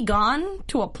might be gone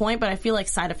to a point, but I feel like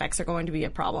side effects are going to be a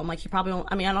problem. He probably won't,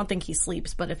 I don't think he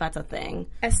sleeps, but if that's a thing.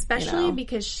 Especially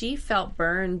because she felt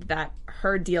burned that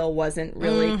her deal wasn't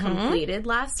really completed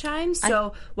last time.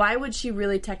 So why would she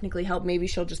really technically help? Maybe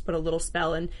she'll just put a little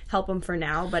spell and help him for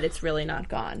now, but it's really not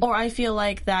gone. Or I feel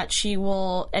like that she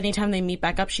will, anytime they meet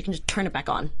back up, she can just turn it back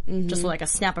on. Just like a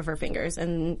snap of her fingers.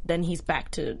 And then he's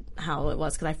back to how it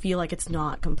was. Because I feel like it's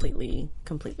not completely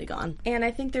gone. And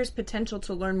I think there's potential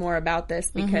to learn more about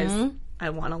this because I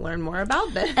want to learn more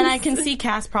about this. And I can see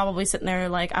Cass probably sitting there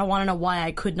I want to know why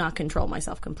I could not control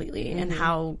myself completely and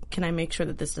how can I make sure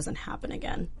that this doesn't happen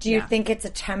again. Do you think it's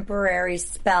a temporary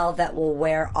spell that will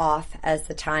wear off as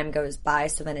the time goes by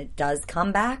so then it does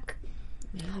come back?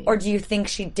 Maybe. Or do you think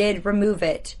she did remove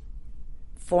it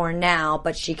for now,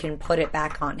 but she can put it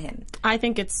back on him? I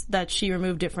think it's that she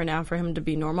removed it for now for him to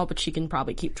be normal, but she can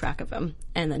probably keep track of him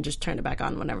and then just turn it back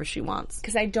on whenever she wants.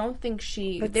 Because I don't think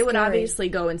they would obviously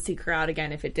go and seek her out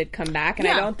again if it did come back, and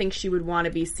I don't think she would want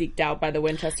to be seeked out by the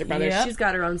Winchester brothers. She's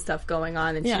got her own stuff going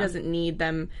on, and she doesn't need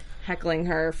them heckling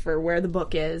her for where the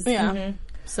book is. Yeah.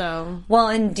 So well,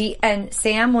 and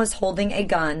Sam was holding a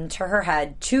gun to her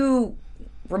head to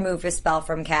remove his spell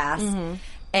from Cass.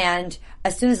 And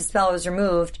as soon as the spell was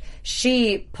removed,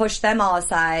 she pushed them all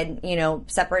aside,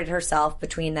 separated herself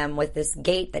between them with this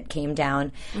gate that came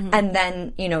down, and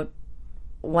then,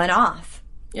 went off.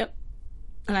 Yep.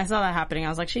 And I saw that happening. I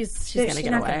was like, she's going to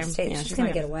get away. She's going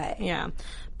to get away. Yeah.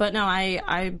 But no,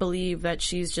 I believe that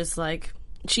she's just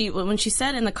when she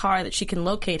said in the car that she can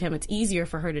locate him, it's easier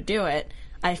for her to do it.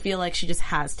 I feel like she just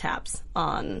has tabs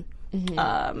on,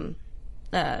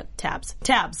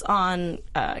 tabs on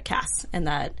Cass, and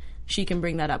that she can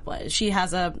bring that up with. She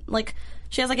has like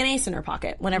an ace in her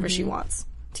pocket whenever she wants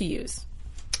to use.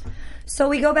 So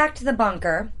we go back to the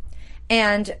bunker,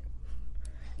 and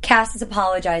Cass is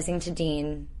apologizing to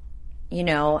Dean,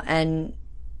 and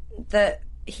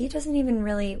he doesn't even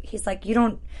really. He's like, you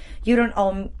don't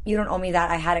owe me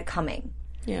that. I had it coming.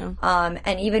 Yeah.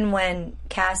 And even when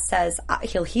Cass says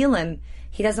he'll heal him,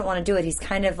 he doesn't want to do it. He's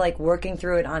kind of like working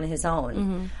through it on his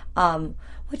own,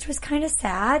 which was kind of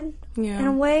sad in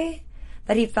a way,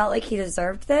 that he felt like he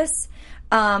deserved this.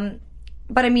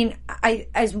 But I mean,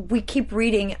 as we keep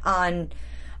reading on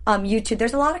YouTube,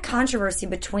 there's a lot of controversy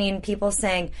between people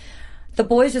saying the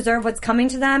boys deserve what's coming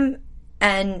to them,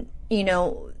 and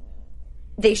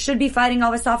they should be fighting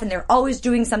all this off, and they're always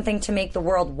doing something to make the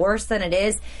world worse than it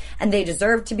is, and they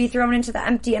deserve to be thrown into the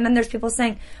empty. And then there's people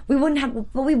saying we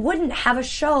wouldn't have a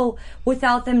show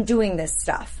without them doing this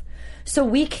stuff. So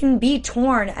we can be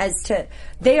torn as to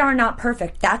they are not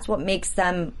perfect. That's what makes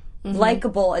them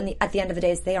likable. And at the end of the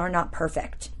day, is they are not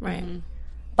perfect, right?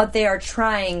 But they are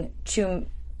trying to.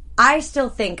 I still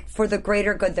think for the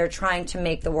greater good, they're trying to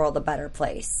make the world a better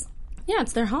place. Yeah,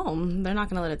 it's their home. They're not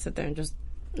going to let it sit there and just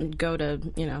go to,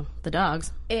 the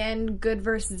dogs. And good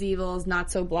versus evil is not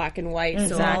so black and white.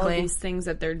 Exactly. So all of these things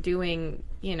that they're doing,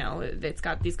 it's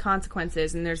got these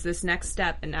consequences, and there's this next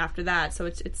step, and after that, so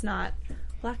it's not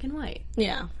black and white.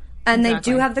 Yeah. And they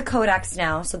do have the codex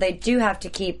now, so they do have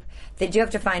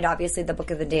to find, obviously, the Book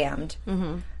of the Damned.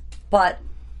 Mm-hmm. But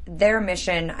their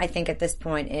mission, I think, at this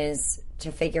point is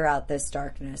to figure out this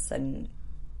darkness and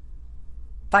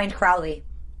find Crowley,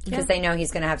 because they know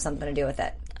he's going to have something to do with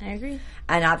it. I agree.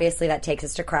 And obviously that takes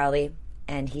us to Crowley,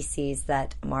 and he sees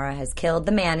that Amara has killed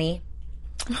the Manny.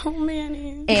 Oh,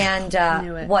 Manny. And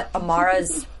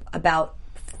Amara's about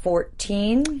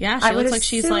 14? Yeah, she looks like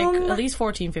she's like at least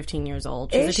 14, 15 years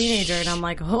old. She's a teenager, and I'm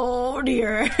like, oh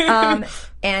dear.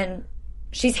 And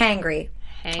she's hangry.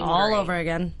 All over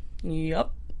again.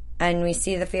 Yep. And we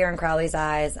see the fear in Crowley's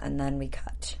eyes, and then we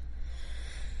cut.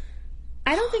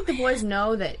 I don't think the boys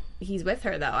know that he's with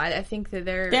her, though. I think that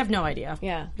they have no idea.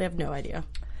 Yeah. They have no idea.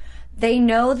 They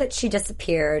know that she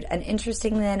disappeared, and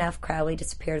interestingly enough, Crowley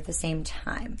disappeared at the same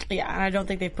time. Yeah, and I don't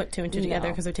think they've put two and two together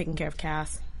because they're taking care of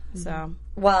Cass. So,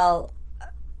 well,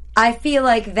 I feel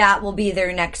like that will be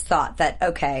their next thought, that,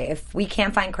 okay, if we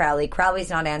can't find Crowley's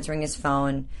not answering his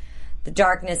phone, the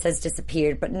darkness has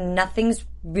disappeared, but nothing's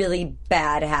really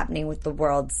bad happening with the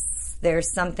world.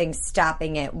 There's something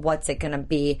stopping it. What's it going to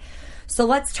be? So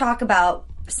let's talk about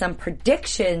some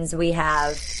predictions we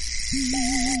have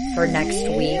for next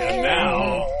week. And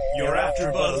now, your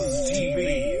AfterBuzz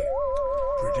TV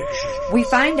predictions. We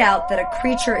find out that a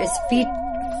creature is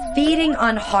feeding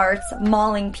on hearts,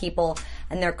 mauling people,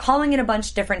 and they're calling it a bunch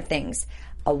of different things.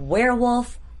 A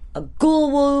werewolf, a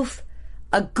ghoul wolf,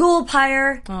 a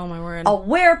ghoulpire, oh my word, a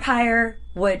werepire,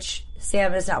 which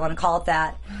Sam does not want to call it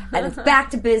that, and it's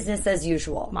back to business as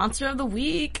usual. Monster of the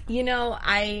week.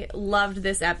 I loved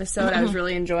this episode. I was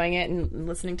really enjoying it and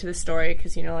listening to the story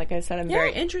because, like I said, I'm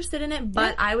very interested in it.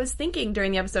 But I was thinking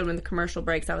during the episode when the commercial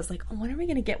breaks, I was like, oh, when are we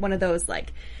going to get one of those,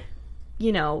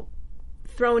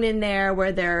 thrown in there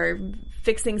where they're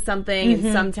fixing something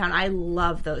in some town? I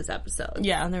love those episodes.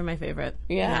 Yeah, they're my favorite.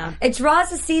 Yeah. It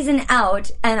draws the season out,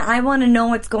 and I want to know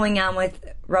what's going on with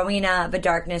Rowena, the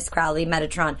Darkness, Crowley,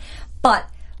 Metatron. But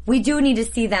we do need to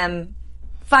see them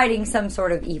fighting some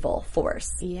sort of evil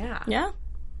force. Yeah. Yeah.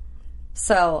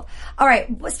 So, all right.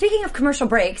 Speaking of commercial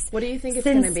breaks, what do you think it's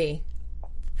going to be?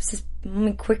 Let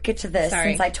me quick get to this, Sorry.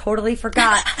 since I totally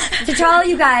forgot to tell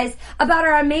you guys about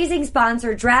our amazing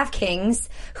sponsor, DraftKings,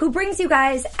 who brings you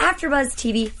guys AfterBuzz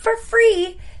TV for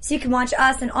free, so you can watch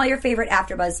us and all your favorite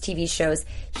AfterBuzz TV shows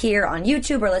here on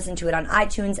YouTube or listen to it on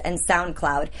iTunes and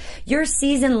SoundCloud. Your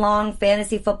season-long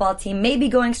fantasy football team may be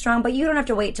going strong, but you don't have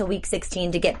to wait till week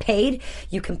 16 to get paid.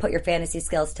 You can put your fantasy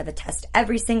skills to the test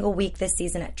every single week this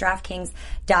season at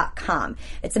DraftKings.com.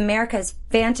 It's America's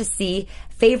fantasy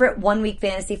favorite one-week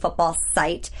fantasy football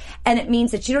site, and it means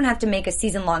that you don't have to make a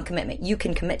season-long commitment. You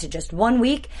can commit to just 1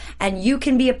 week, and you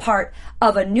can be a part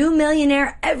of a new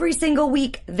millionaire every single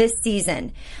week this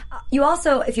season. You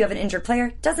also, if you have an injured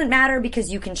player, doesn't matter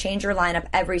because you can change your lineup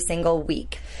every single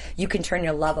week. You can turn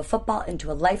your love of football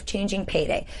into a life-changing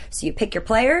payday. So you pick your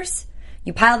players,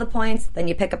 you pile the points, then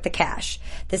you pick up the cash.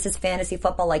 This is fantasy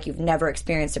football like you've never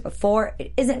experienced it before.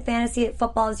 It isn't fantasy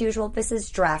football as usual. This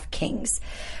is DraftKings.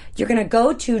 You're going to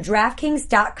go to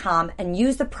DraftKings.com and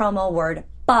use the promo word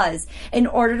BUZZ in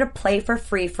order to play for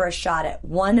free for a shot at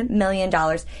 $1 million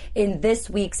in this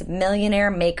week's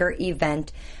Millionaire Maker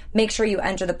event. Make sure you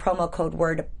enter the promo code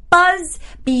word BUZZ,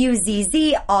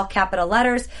 B-U-Z-Z, all capital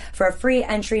letters, for a free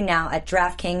entry now at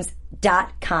DraftKings.com.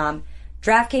 DraftKings.com.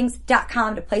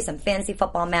 DraftKings.com to play some fantasy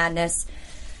football madness.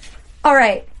 All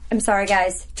right. I'm sorry,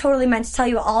 guys. Totally meant to tell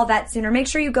you all that sooner. Make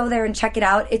sure you go there and check it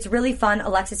out. It's really fun.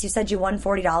 Alexis, you said you won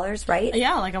 $40, right?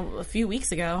 Yeah, like a few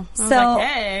weeks ago. I was So like,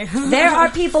 hey. there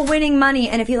are people winning money,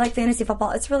 and if you like fantasy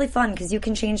football, it's really fun because you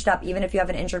can change it up even if you have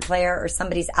an injured player or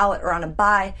somebody's out or on a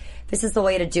bye. This is the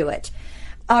way to do it.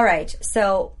 All right.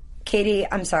 So, Katie,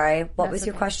 I'm sorry. What was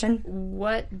your question?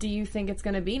 What do you think it's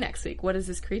going to be next week? What is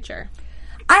this creature?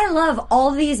 I love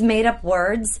all these made-up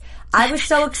words. I was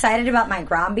so excited about my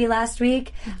Grombie last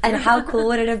week, and how cool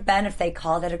would it have been if they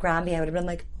called it a Grombie? I would have been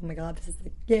like, oh my god, this is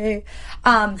like, yay.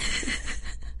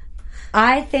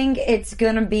 I think it's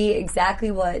going to be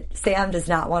exactly what Sam does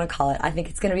not want to call it. I think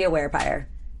it's going to be a werepire.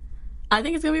 I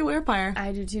think it's going to be a werepire.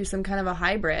 I do too, some kind of a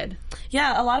hybrid.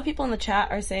 Yeah, a lot of people in the chat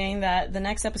are saying that the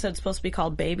next episode is supposed to be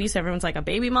called Baby, so everyone's like a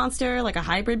baby monster, like a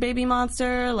hybrid baby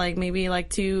monster, like maybe like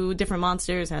two different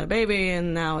monsters had a baby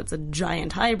and now it's a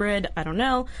giant hybrid. I don't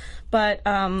know. But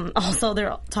also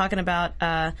they're talking about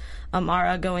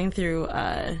Amara going through,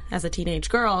 as a teenage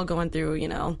girl, going through, you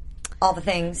know, all the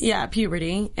things. Yeah,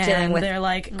 puberty. And they're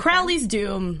like, Crowley's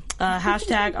doom.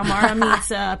 Hashtag Amara meets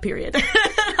period.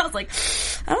 I was like,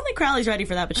 I don't think Crowley's ready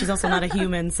for that, but she's also not a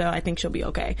human, so I think she'll be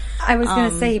okay. I was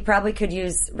going to say he probably could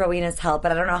use Rowena's help,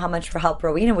 but I don't know how much help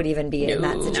Rowena would even be in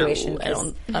that situation. I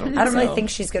don't really think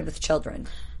she's good with children.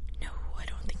 No, I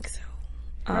don't think so.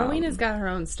 Rowena's got her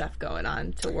own stuff going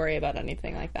on to worry about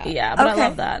anything like that. Yeah, but I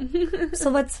love that. So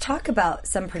let's talk about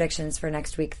some predictions for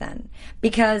next week then.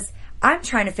 Because I'm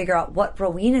trying to figure out what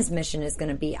Rowena's mission is going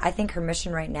to be. I think her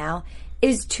mission right now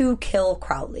is to kill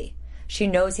Crowley. She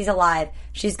knows he's alive.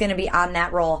 She's going to be on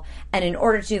that roll. And in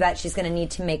order to do that, she's going to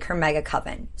need to make her mega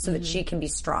coven so that she can be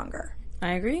stronger.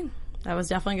 I agree. That was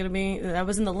definitely going to be, that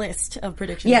was in the list of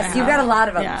predictions. Yes, you've got a lot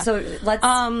of them. Yeah. So let's...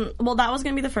 well, that was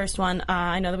going to be the first one.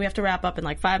 I know that we have to wrap up in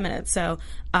like 5 minutes. So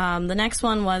the next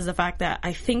one was the fact that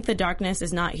I think the darkness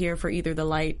is not here for either the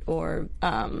light or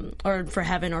for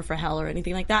heaven or for hell or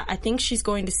anything like that. I think she's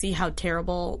going to see how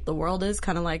terrible the world is,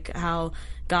 kind of like how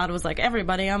God was like,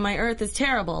 everybody on my earth is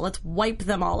terrible. Let's wipe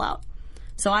them all out.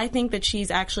 So I think that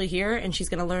she's actually here and she's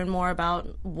going to learn more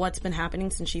about what's been happening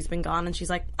since she's been gone. And she's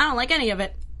like, I don't like any of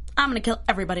it. I'm going to kill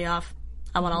everybody off.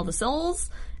 I want all the souls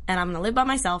and I'm going to live by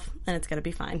myself and it's going to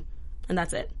be fine. And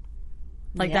that's it.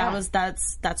 Like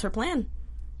that's her plan.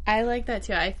 I like that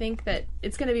too. I think that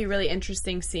it's going to be really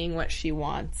interesting seeing what she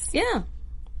wants. Yeah.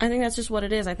 I think that's just what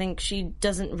it is. I think she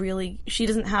doesn't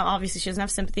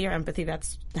have sympathy or empathy.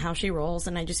 That's how she rolls.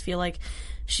 And I just feel like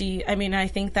I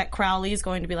think that Crowley is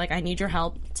going to be like, I need your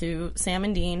help to Sam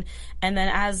and Dean. And then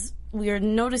as we are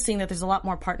noticing that there's a lot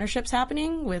more partnerships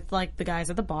happening with like the guys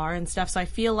at the bar and stuff. So I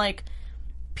feel like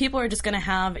people are just going to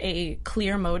have a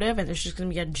clear motive and there's just going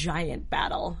to be a giant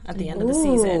battle at the end of the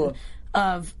season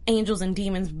of angels and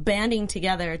demons banding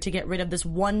together to get rid of this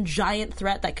one giant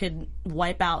threat that could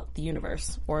wipe out the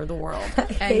universe or the world.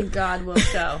 And God will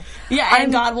show.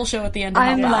 And God will show at the end of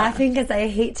I'm that. laughing because I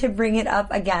hate to bring it up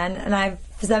again, and I've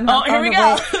somehow here found we a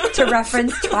go. way to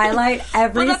reference Twilight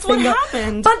every But that's single... what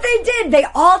happened. But they did. They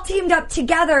all teamed up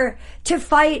together to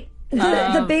fight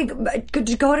the big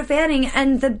Dakota Fanning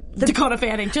and the Dakota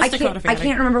Fanning. Dakota Fanning. I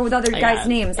can't remember the other guys' Yeah,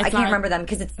 names. I can't remember them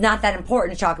because it's not that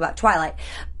important to talk about Twilight.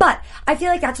 But I feel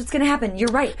like that's what's going to happen.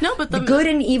 You're right. No, but the good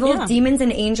and evil, demons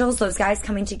and angels, those guys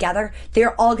coming together,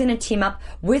 they're all going to team up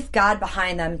with God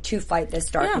behind them to fight this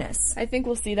darkness. I think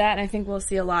we'll see that, and I think we'll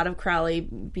see a lot of Crowley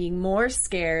being more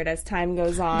scared as time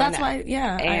goes on. That's why,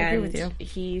 I agree with you.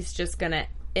 He's just going to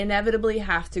inevitably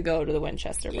have to go to the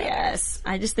Winchester brothers. Yes.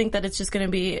 I just think that it's just going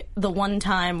to be the one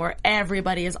time where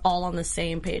everybody is all on the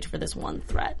same page for this one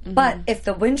threat. But if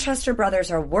the Winchester brothers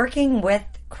are working with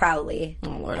Crowley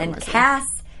and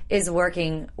Cass is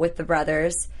working with the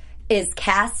brothers, is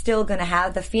Cass still going to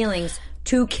have the feelings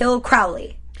to kill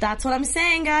Crowley? That's what I'm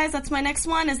saying, guys. That's my next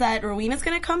one, is that Rowena's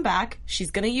going to come back.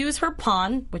 She's going to use her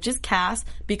pawn, which is Cass,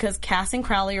 because Cass and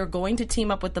Crowley are going to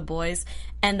team up with the boys,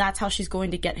 and that's how she's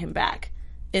going to get him back,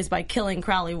 is by killing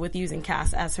Crowley with using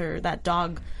Cass as that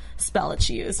dog spell that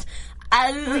she used.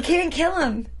 We can't kill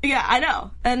him. Yeah, I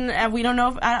know, and we don't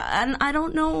know I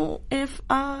don't know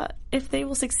if they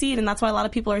will succeed, and that's why a lot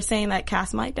of people are saying that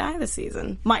Cass might die this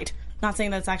season. Might. Not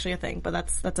saying that's actually a thing, but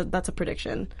that's a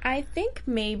prediction. I think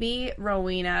maybe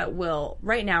Rowena will.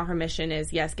 Right now, her mission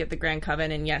is yes, get the Grand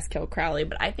Coven, and yes, kill Crowley.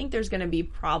 But I think there's going to be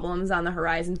problems on the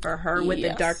horizon for her with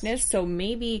the darkness. So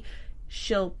maybe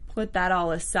she'll put that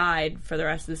all aside for the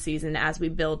rest of the season as we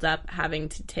build up having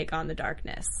to take on the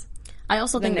darkness. I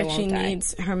also think that she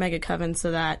needs her Mega Coven so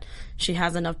that she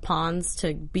has enough pawns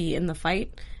to be in the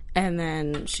fight. and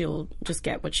then she'll just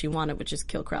get what she wanted, which is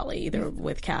kill Crowley, either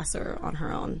with Cass or on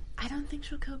her own. I don't think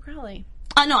she'll kill Crowley.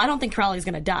 No, I don't think Crowley's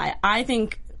going to die. I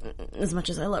think, as much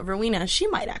as I love Rowena, she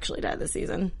might actually die this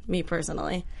season, me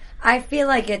personally. I feel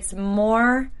like it's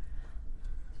more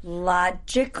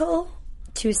logical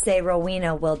to say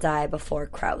Rowena will die before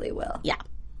Crowley will. Yeah.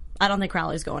 I don't think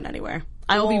Crowley's going anywhere.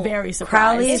 I will be very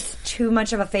surprised. Crowley is too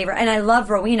much of a favorite. And I love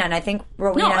Rowena, and I think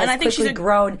Rowena has quickly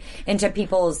grown into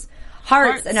people's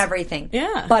hearts and everything.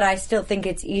 Yeah. But I still think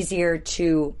it's easier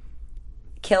to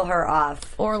kill her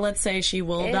off. Or let's say she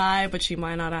will die, but she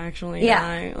might not actually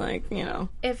die. Like, you know.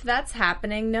 If that's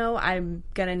happening, no, I'm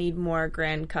gonna need more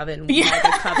Grand Coven,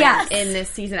 Coven in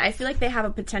this season. I feel like they have a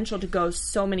potential to go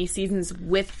so many seasons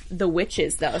with the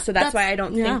witches, though. So that's why I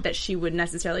don't think that she would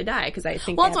necessarily die, because I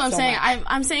think that's what I'm saying.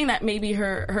 I'm saying that maybe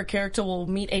her character will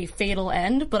meet a fatal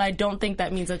end, but I don't think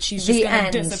that means that she's just going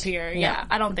to disappear. Yeah,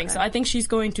 I don't think so. I think she's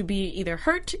going to be either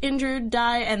hurt, injured,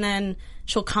 die, and then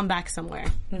she'll come back somewhere,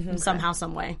 somehow,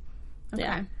 some way. Okay.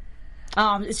 Yeah.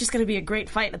 It's just going to be a great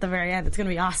fight at the very end. It's going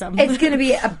to be awesome. It's going to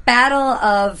be a battle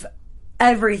of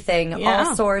everything,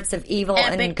 all sorts of evil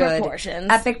and good.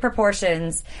 Epic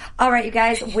proportions. All right, you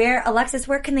guys. Alexis,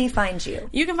 where can they find you?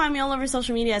 You can find me all over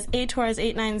social media as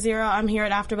atorres890. I'm here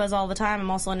at AfterBuzz all the time.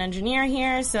 I'm also an engineer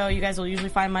here, so you guys will usually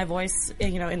find my voice,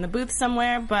 in the booth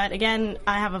somewhere. But again,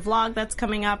 I have a vlog that's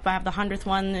coming up. I have the 100th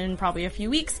one in probably a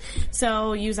few weeks.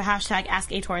 So use the hashtag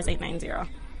AskAtorres890.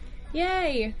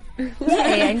 Yay! Yay!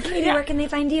 And Katie, where can they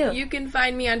find you? You can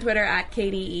find me on Twitter at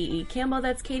Katie Campbell.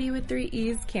 That's Katie with 3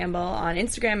 E's Campbell. On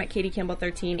Instagram at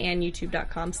KatieCampbell13 and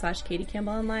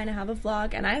YouTube.com/KatieCampbellOnline. I have a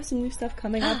vlog, and I have some new stuff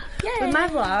coming up with my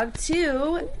vlog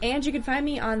too. And you can find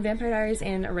me on Vampire Diaries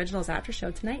and Originals After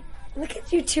Show tonight. Look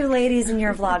at you two ladies in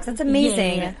your vlogs. That's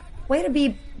amazing. Yeah. Way to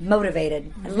be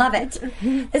motivated. I love it.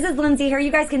 This is Lindsay here.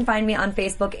 You guys can find me on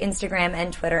Facebook, Instagram,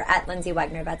 and Twitter at Lindsay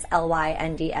Wegner. That's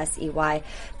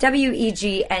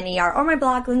LYNDSEYWEGNER. Or my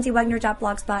blog,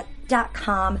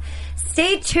 lindsaywegner.blogspot.com.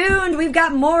 Stay tuned. We've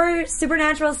got more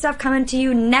supernatural stuff coming to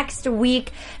you next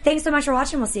week. Thanks so much for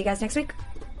watching. We'll see you guys next week.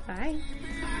 Bye.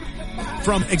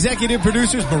 From executive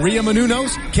producers Maria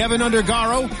Menounos, Kevin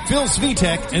Undergaro, Phil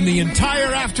Svitek, and the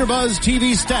entire AfterBuzz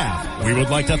TV staff, we would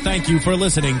like to thank you for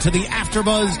listening to the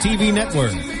AfterBuzz TV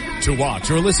network. To watch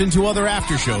or listen to other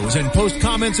after shows and post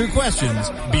comments or questions,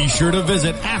 be sure to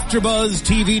visit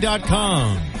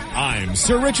AfterBuzzTV.com. I'm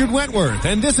Sir Richard Wentworth,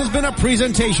 and this has been a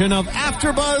presentation of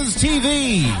AfterBuzz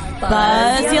TV.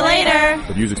 Buzz you later.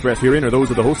 The views expressed herein are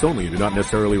those of the hosts only and do not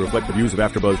necessarily reflect the views of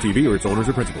AfterBuzz TV or its owners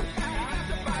or principals.